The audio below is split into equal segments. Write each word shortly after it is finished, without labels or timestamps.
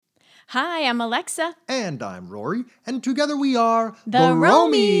Hi, I'm Alexa. And I'm Rory, and together we are The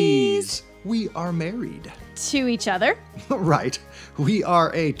Romies. We are married. To each other. Right. We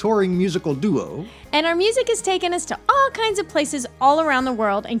are a touring musical duo. And our music has taken us to all kinds of places all around the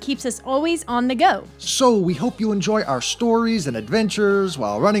world and keeps us always on the go. So we hope you enjoy our stories and adventures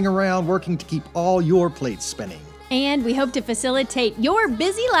while running around working to keep all your plates spinning. And we hope to facilitate your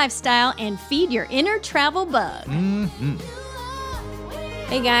busy lifestyle and feed your inner travel bug. Mm-hmm.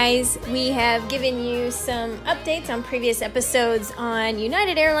 Hey guys, we have given you some updates on previous episodes on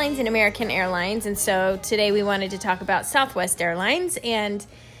United Airlines and American Airlines, and so today we wanted to talk about Southwest Airlines and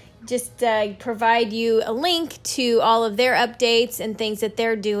just provide you a link to all of their updates and things that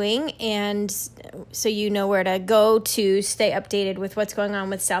they're doing, and so you know where to go to stay updated with what's going on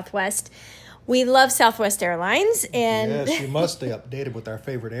with Southwest. We love Southwest Airlines, and yes, you must stay updated with our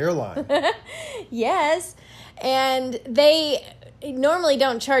favorite airline. Yes, and they normally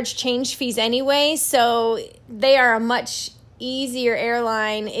don't charge change fees anyway, so they are a much easier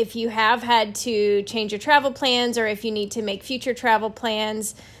airline if you have had to change your travel plans or if you need to make future travel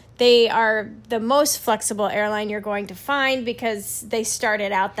plans. They are the most flexible airline you're going to find because they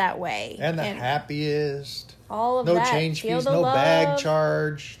started out that way. And the happiest. All of no that. No change Feel fees, the no love. bag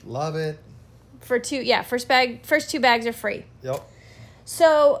charge. Love it. First two bags are free. Yep.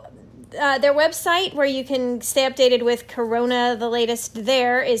 So their website where you can stay updated with Corona, the latest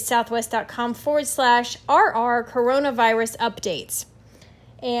there, is southwest.com/RR coronavirus updates.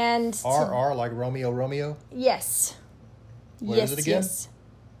 And RR like Romeo? Yes. What is it again? Yes.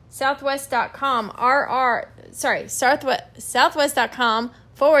 Southwest.com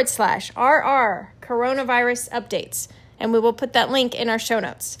Southwest.com/RR coronavirus updates. And we will put that link in our show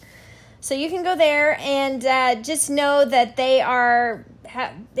notes. So you can go there and just know that they are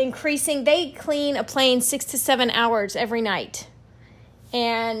increasing. They clean a plane 6 to 7 hours every night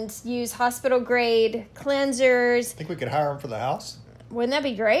and use hospital-grade cleansers. Think we could hire them for the house? Wouldn't that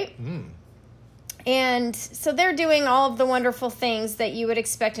be great? And so they're doing all of the wonderful things that you would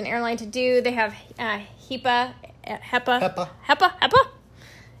expect an airline to do. They have HEPA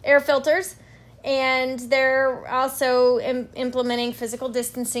air filters. And they're also implementing physical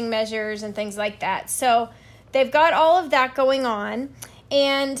distancing measures and things like that. So they've got all of that going on.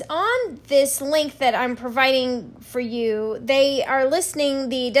 And on this link that I'm providing for you, they are listing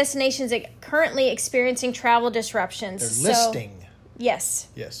the destinations that are currently experiencing travel disruptions. They're listing. Yes.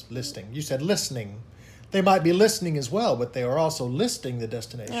 Yes, listing. You said listening. They might be listening as well, but they are also listing the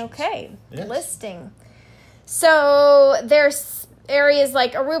destinations. Okay, yes. Listing. So there's areas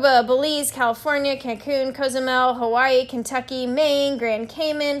like Aruba, Belize, California, Cancun, Cozumel, Hawaii, Kentucky, Maine, Grand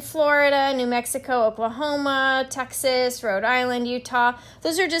Cayman, Florida, New Mexico, Oklahoma, Texas, Rhode Island, Utah.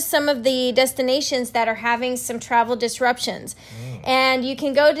 Those are just some of the destinations that are having some travel disruptions. And you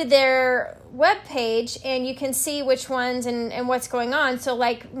can go to their webpage and you can see which ones and what's going on. So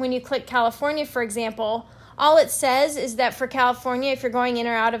like when you click California, for example, all it says is that for California, if you're going in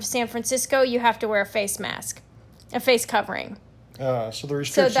or out of San Francisco, you have to wear a face mask, a face covering. So the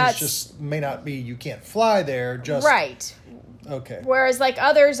restrictions just may not be you can't fly there, just... Right. Okay. Whereas like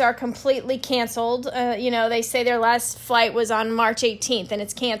others are completely canceled. They say their last flight was on March 18th and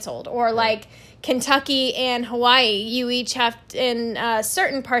it's canceled. Or like Kentucky and Hawaii, you each have, in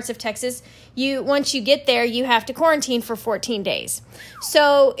certain parts of Texas, once you get there, you have to quarantine for 14 days.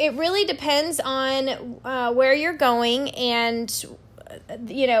 So it really depends on where you're going, and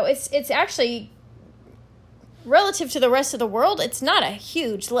it's actually, relative to the rest of the world, it's not a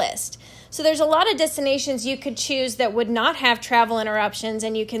huge list. So there's a lot of destinations you could choose that would not have travel interruptions,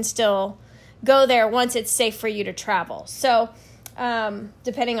 and you can still go there once it's safe for you to travel. So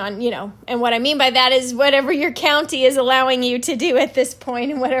depending on, and what I mean by that is whatever your county is allowing you to do at this point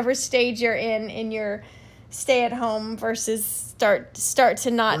and whatever stage you're in your stay at home versus start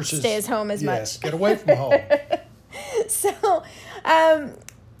to not stay at home as much. Yes, get away from home. So,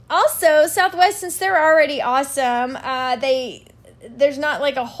 also, Southwest, since they're already awesome, there's not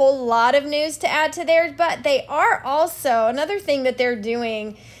like a whole lot of news to add to theirs, but they are also, another thing that they're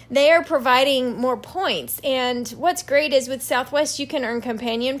doing, they are providing more points. And what's great is with Southwest, you can earn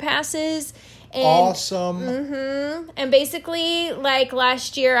companion passes. And, awesome. And basically, like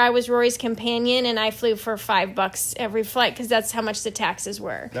last year, I was Rory's companion, and I flew for $5 every flight because that's how much the taxes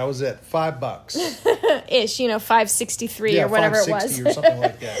were. That was it, $5 ish. $5.63 or whatever it was. $5.60 or something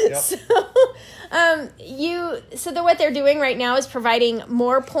like that. Yep. So what they're doing right now is providing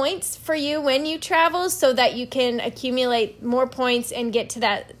more points for you when you travel, so that you can accumulate more points and get to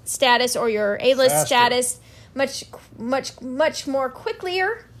that status or your A-list status much more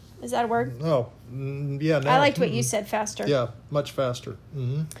quicklier. Is that a word? No, Yeah, now. I liked what you said, faster. Yeah, much faster.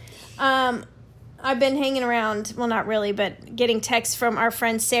 Mm-hmm. I've been hanging around, well, not really, but getting texts from our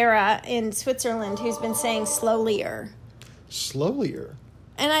friend Sarah in Switzerland who's been saying slowlier. Slowlier?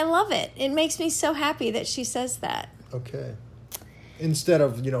 And I love it. It makes me so happy that she says that. Okay. Instead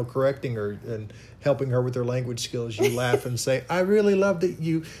of, correcting her and helping her with her language skills, you laugh and say, I really love that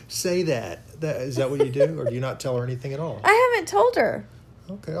you say that. Is that what you do? Or do you not tell her anything at all? I haven't told her.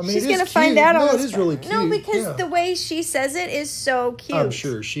 Okay. I mean, she's going to find out on it is really cute. No, because the way she says it is so cute. I'm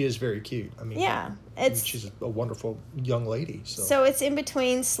sure. She is very cute. I mean, yeah. She's a wonderful young lady. So it's in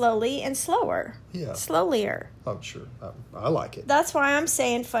between slowly and slower. Yeah. Slowlier. I'm sure. I like it. That's why I'm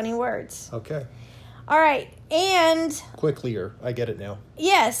saying funny words. Okay. All right. And... Quicklier. I get it now.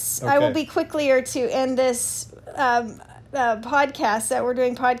 Yes. Okay. I will be quicklier to end this podcast that we're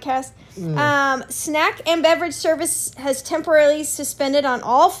doing podcast. Snack and beverage service has temporarily suspended on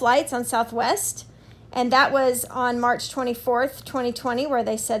all flights on Southwest. And that was on March 24th, 2020, where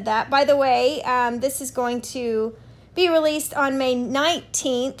they said that. By the way, this is going to be released on May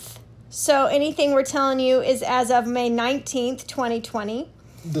 19th. So anything we're telling you is as of May 19th, 2020.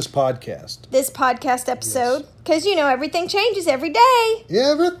 This podcast episode. Because, everything changes every day.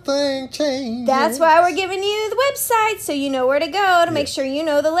 Everything changes. That's why we're giving you the website, so you know where to go to make sure you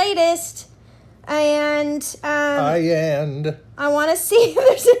know the latest. And I want to see if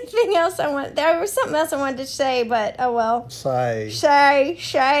there's anything else there was something else I wanted to say, but oh well. Say.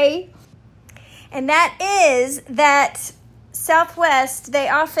 And that is that Southwest, they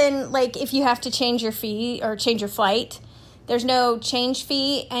often, if you have to change your fee or change your flight, there's no change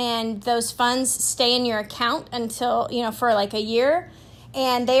fee, and those funds stay in your account until, for a year.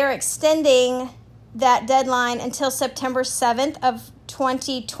 And they are extending that deadline until September 7th of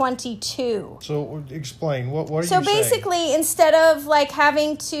 2022. So explain, what are you saying? So basically, saying? Instead of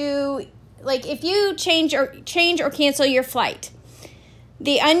having to, if you change or cancel your flight,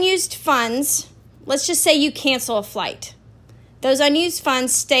 the unused funds, let's just say you cancel a flight. Those unused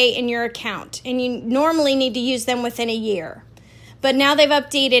funds stay in your account, and you normally need to use them within a year. But now they've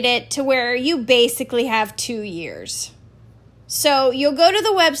updated it to where you basically have 2 years. So you'll go to the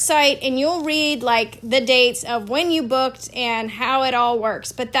website and you'll read the dates of when you booked and how it all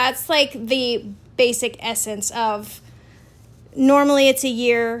works. But that's the basic essence of normally it's a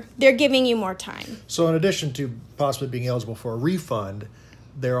year. They're giving you more time. So in addition to possibly being eligible for a refund,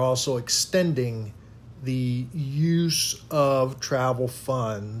 they're also extending the use of travel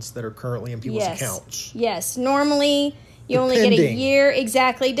funds that are currently in people's accounts. Yes. Normally you only get a year,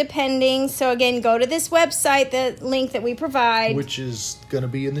 exactly, depending. So again, go to this website, the link that we provide. Which is going to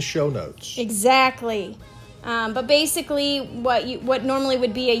be in the show notes. Exactly. But basically, what normally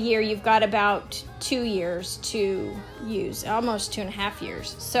would be a year, you've got about 2 years to use, almost 2.5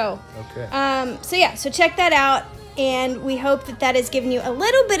 years. So, okay. So check that out. And we hope that has given you a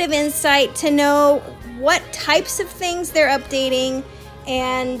little bit of insight to know what types of things they're updating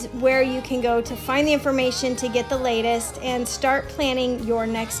and where you can go to find the information to get the latest and start planning your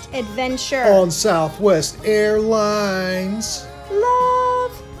next adventure. On Southwest Airlines.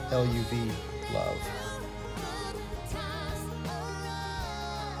 Love. L-U-V. Love.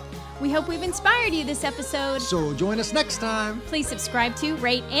 We hope we've inspired you this episode. So join us next time. Please subscribe to,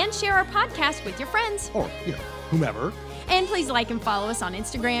 rate, and share our podcast with your friends. Or, whomever. And please like and follow us on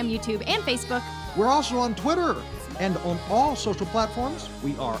Instagram, YouTube, and Facebook. We're also on Twitter and on all social platforms.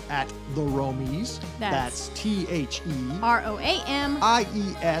 We are at The Romies. That's TheRoamies.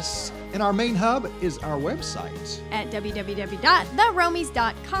 And our main hub is our website. At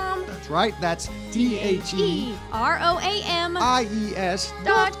www.theromies.com. That's right. That's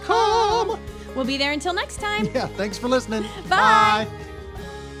TheRoamies.com. We'll be there until next time. Yeah, thanks for listening. Bye. Bye.